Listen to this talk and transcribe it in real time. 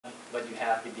you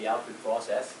have with the output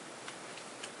process.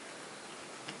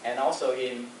 And also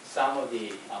in some of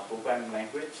the programming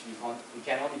language, you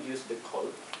can only use the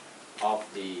code of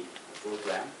the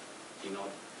program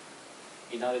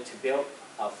in order to build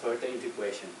a further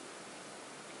integration.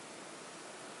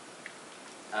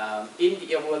 In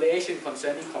the evaluation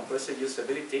concerning composer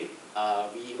usability,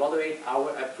 we evaluate our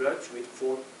approach with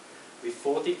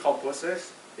 40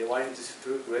 composers divided into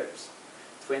 2 groups,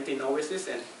 20 novices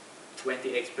and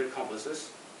 20 expert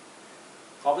composers.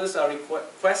 Composers are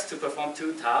requested to perform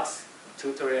 2 tasks,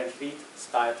 tutorial and feed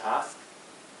style tasks.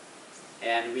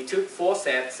 And we took 4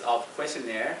 sets of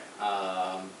questionnaire.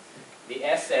 The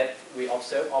S set, we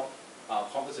observe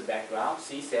composer background,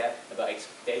 C set about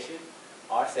expectation,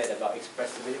 R set about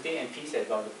expressibility, and P set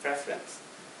about the preference.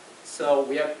 So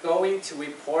we are going to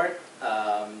report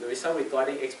the result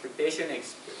regarding expectation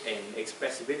and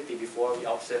expressibility before we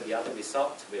observe the other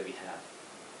results where we have.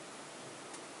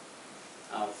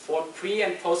 For pre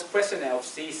and post questionnaire of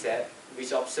C set,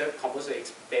 which observe composer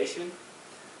expectation,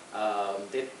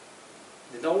 the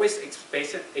novice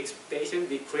expectation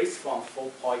decreased from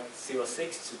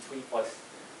 4.06 to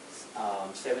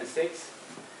 3.76.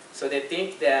 So they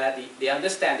think that they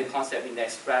understand the concept in the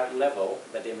abstract level,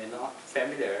 but they may not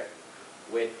familiar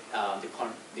with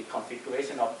the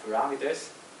configuration of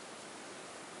parameters.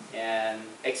 And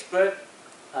the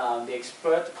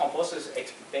expert composer's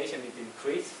expectation is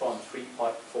increased from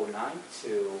 3.49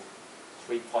 to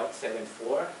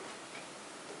 3.74.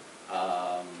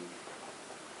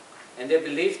 And they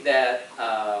believe that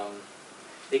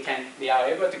they are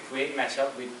able to create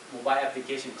mashup with mobile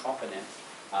application components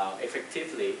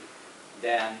effectively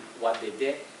than what they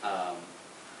did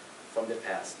from the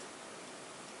past.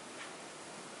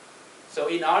 So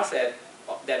in our set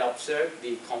that observed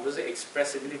the composer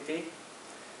expressibility,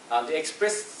 the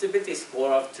expressibility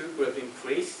score of 2 groups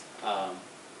increased,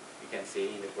 you can see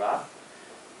in the graph.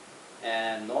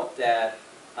 And note that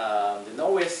the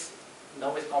novice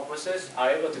composers are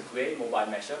able to create mobile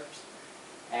mashups,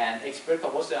 and expert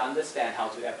composers understand how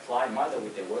to apply model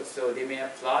with their work, so they may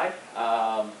apply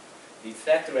the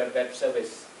Doctoral web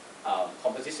service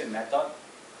composition method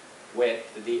with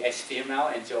the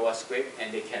HTML and JavaScript,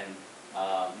 and they can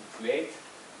create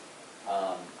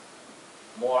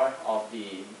more of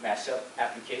the mashup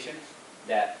applications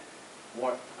that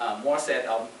more set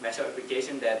of mashup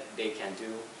application that they can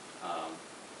do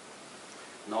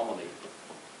normally.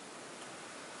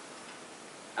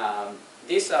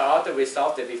 These are all the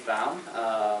results that we found.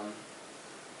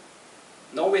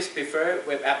 Novice prefer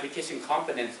web application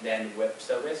components than web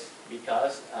service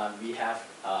because we have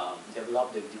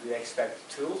developed the degree expert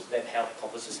tools that help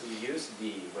composers reuse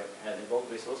the web available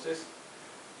resources.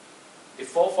 The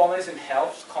full formalism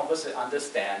helps composers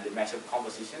understand the mashup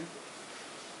composition.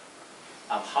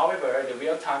 However, the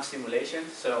real-time simulation,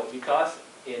 so because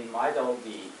in Midle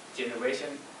the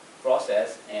generation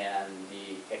process and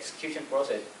the execution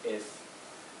process is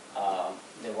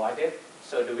divided,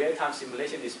 so the real-time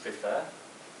simulation is preferred.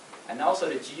 And also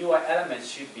the GUI elements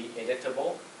should be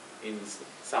editable in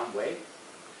some way.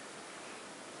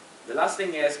 The last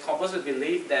thing is composers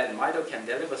believe that Midle can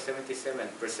deliver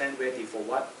 77% ready for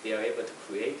what they are able to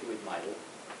create with Midle.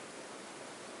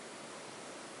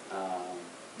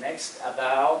 Next,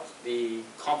 about the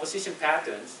composition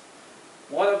patterns.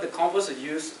 One of the composers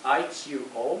use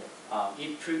IQO,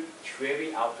 input,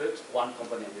 query, output, one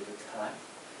component at a time.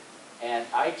 And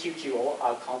IQQO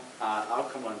are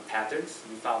common patterns.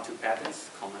 We found 2 patterns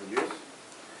common use.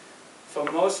 For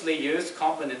mostly used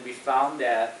component, we found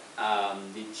that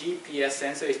the GPS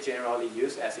sensor is generally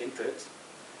used as input,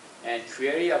 and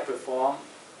query are performed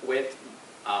with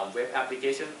web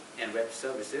application and web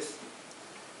services.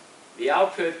 The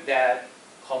output that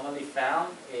commonly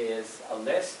found is a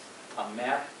list, a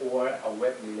map, or a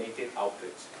web-related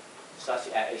output, such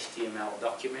as HTML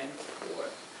document or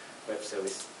web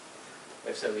service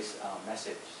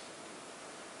message.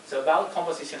 So about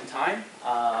composition time,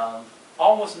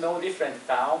 almost no difference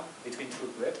found between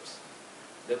 2 groups.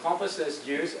 The composers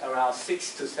use around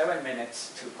 6 to 7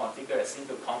 minutes to configure a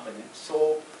single component.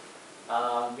 So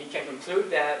we can conclude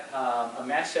that a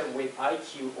mashup with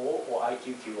IQO or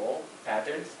IQQO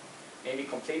patterns may be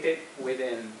completed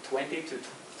within 20 to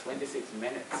 26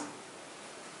 minutes.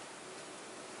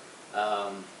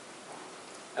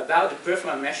 About the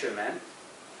performance measurement,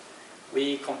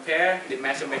 we compare the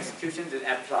mashup execution that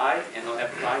applied and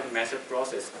non-applied mashup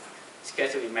process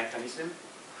scheduling mechanism.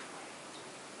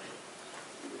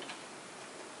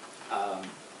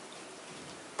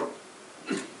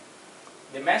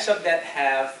 The mashup that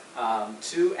have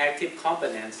 2 active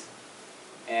components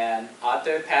and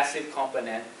other passive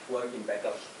component work in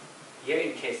backup here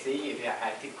in KC, if you have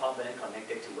active component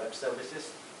connected to web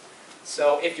services.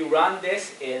 So if you run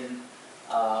this in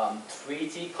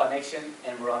 3G connection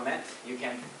environment, you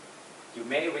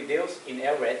may reduce, in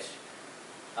average,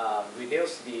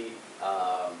 reduce the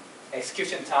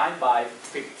execution time by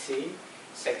 15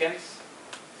 seconds.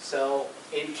 So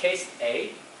in case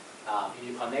A, if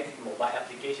you connect mobile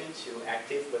application to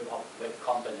active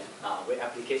web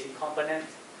application component,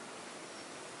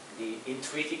 in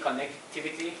 3G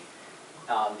connectivity,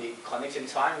 the connection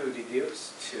time will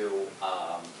reduce to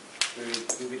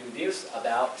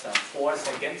about 4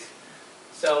 seconds.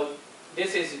 So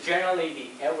this is generally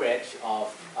the average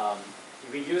of.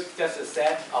 If we use just a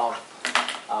set of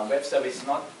web service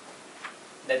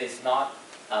that is not.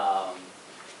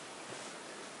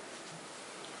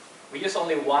 We use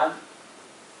only one.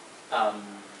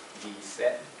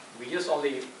 We use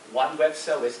only one web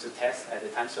service to test at a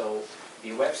time. So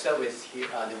the web service here,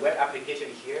 the web application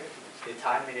here, the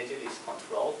time management is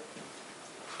controlled.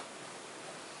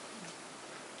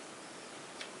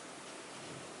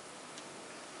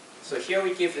 So here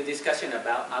we give the discussion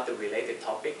about other related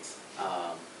topics.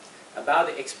 About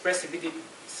the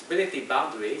expressibility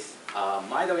boundaries,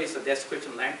 Mido is a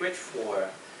description language for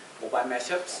mobile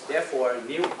mashups. Therefore,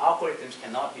 new algorithms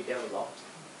cannot be developed.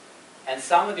 And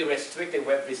some of the restricted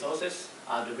web resources,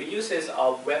 the reuses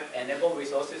of web-enabled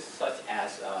resources such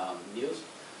as news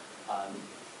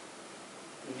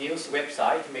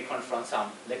website may confront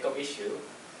some legal issue.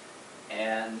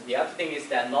 And the other thing is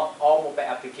that not all mobile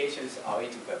applications are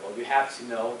integrable. You have to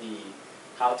know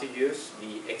how to use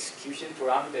the execution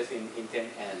parameters in intent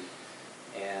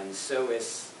and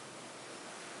service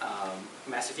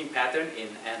messaging pattern in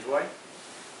Android.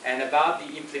 And about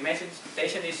the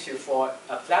implementation issue for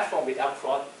a platform without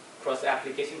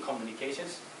cross-application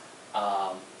communications,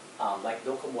 like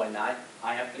Docomo and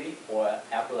iApply or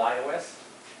Apple iOS,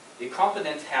 the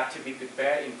components have to be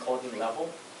prepared in coding level.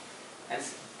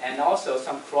 And also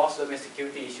some cross-domain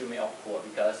security issue may occur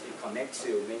because it connects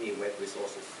to many web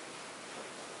resources.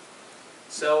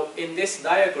 So in this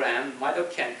diagram, Mido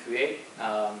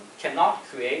cannot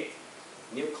create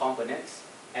new components,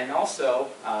 and also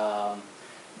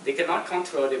they cannot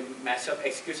control the mashup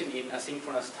execution in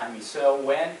asynchronous timing. So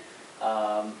when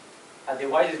a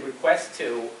device is requested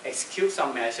to execute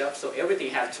some mashup, so everything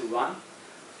has to run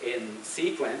in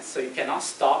sequence, so you cannot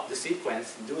stop the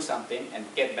sequence, do something, and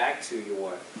get back to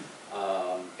your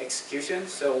execution.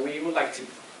 So we would like to,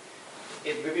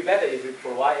 it would be better if we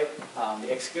provide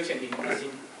the execution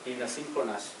in a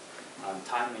synchronous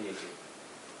time management.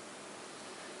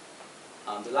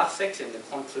 The last section, the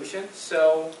conclusion.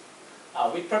 So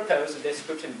we propose a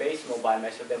description-based mobile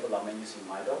mashup development using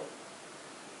Mido.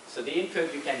 So the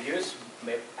input you can use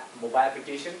mobile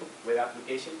application,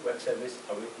 web service,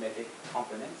 arithmetic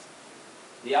components.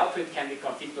 The output can be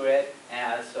configured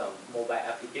as a mobile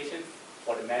application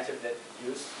for the mashup that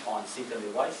used on single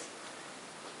device.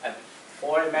 And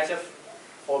for a mashup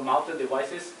for multiple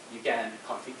devices, you can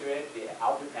configure the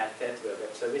output as fed to a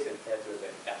web service and fed to a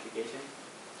web application.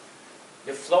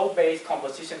 The flow-based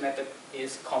composition method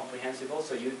is comprehensible,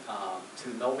 so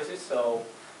to novices. So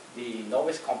the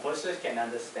novice composers can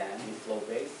understand the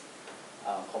flow-based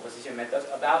composition methods.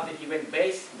 About the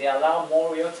event-based, they allow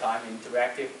more real-time,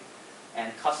 interactive,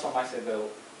 and customizable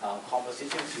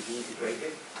compositions to be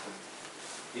integrated.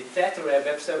 The Tetra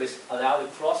web service allows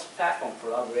the cross-platform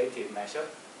collaborative mashup,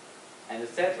 and the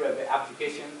Tetra web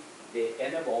application, they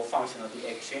enable functionality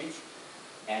exchange,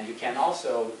 and you can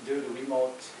also do the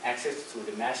remote access to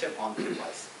the mashup on the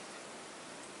device.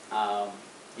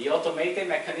 The automated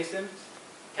mechanisms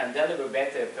can deliver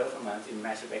better performance in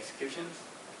mashup executions,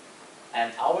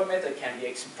 and our method can be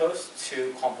exposed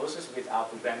to composers without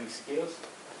programming skills,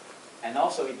 and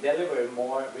also it delivers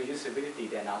more reusability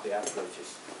than other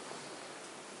approaches.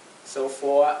 So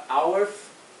for our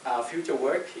future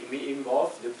work, it may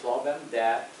involve the problem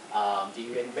that the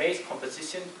event-based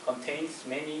composition contains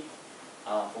many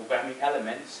programming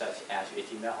elements such as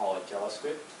HTML or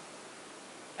JavaScript,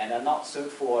 and are not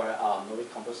suited for novice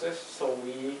composers. So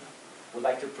we would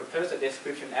like to propose a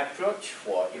description approach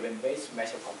for event-based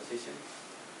mashup composition.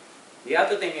 The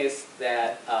other thing is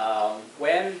that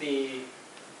when the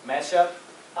mashup,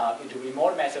 the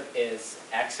remote mashup is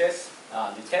accessed,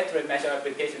 the Tetra mashup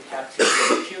applications have to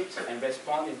execute and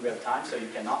respond in real time, so you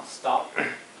cannot stop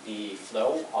the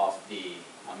flow of the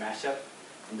mashup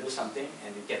and do something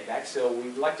and you get back. So we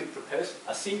would like to propose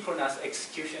a synchronous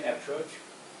execution approach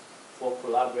for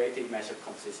collaborative mashup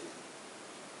composition.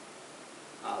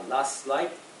 Last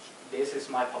slide. This is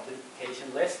my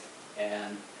publication list,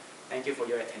 and thank you for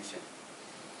your attention.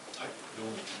 はい、どう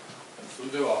も。それ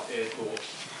では、